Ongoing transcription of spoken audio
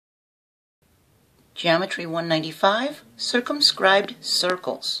Geometry 195, circumscribed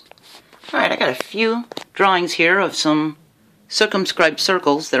circles. Alright, I got a few drawings here of some circumscribed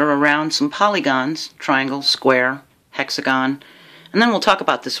circles that are around some polygons, triangle, square, hexagon, and then we'll talk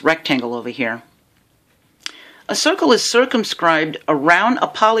about this rectangle over here. A circle is circumscribed around a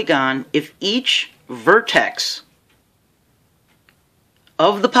polygon if each vertex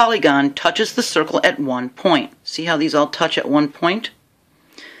of the polygon touches the circle at one point. See how these all touch at one point?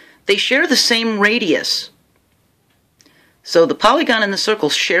 They share the same radius. So the polygon and the circle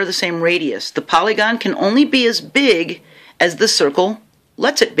share the same radius. The polygon can only be as big as the circle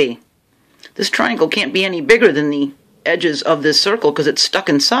lets it be. This triangle can't be any bigger than the edges of this circle because it's stuck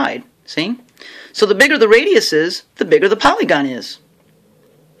inside. See? So the bigger the radius is, the bigger the polygon is.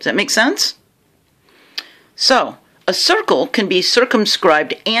 Does that make sense? So, a circle can be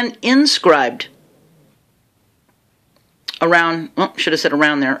circumscribed and inscribed around, well, should have said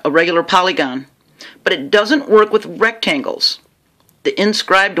around there, a regular polygon. But it doesn't work with rectangles, the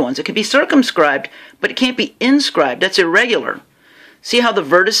inscribed ones. It can be circumscribed, but it can't be inscribed. That's irregular. See how the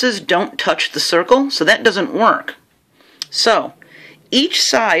vertices don't touch the circle? So that doesn't work. So, each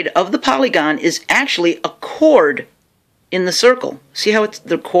side of the polygon is actually a chord in the circle. See how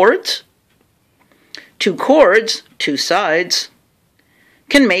the chords? Two chords, two sides,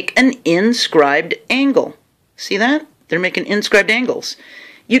 can make an inscribed angle. See that? They're making inscribed angles.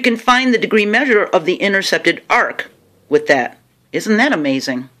 You can find the degree measure of the intercepted arc with that. Isn't that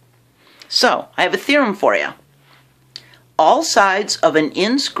amazing? So, I have a theorem for you. All sides of an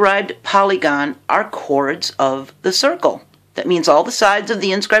inscribed polygon are chords of the circle. That means all the sides of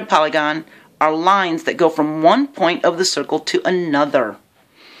the inscribed polygon are lines that go from one point of the circle to another.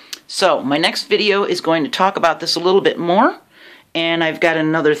 So, my next video is going to talk about this a little bit more, and I've got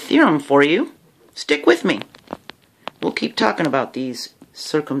another theorem for you. Stick with me. We'll keep talking about these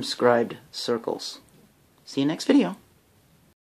circumscribed circles. See you next video.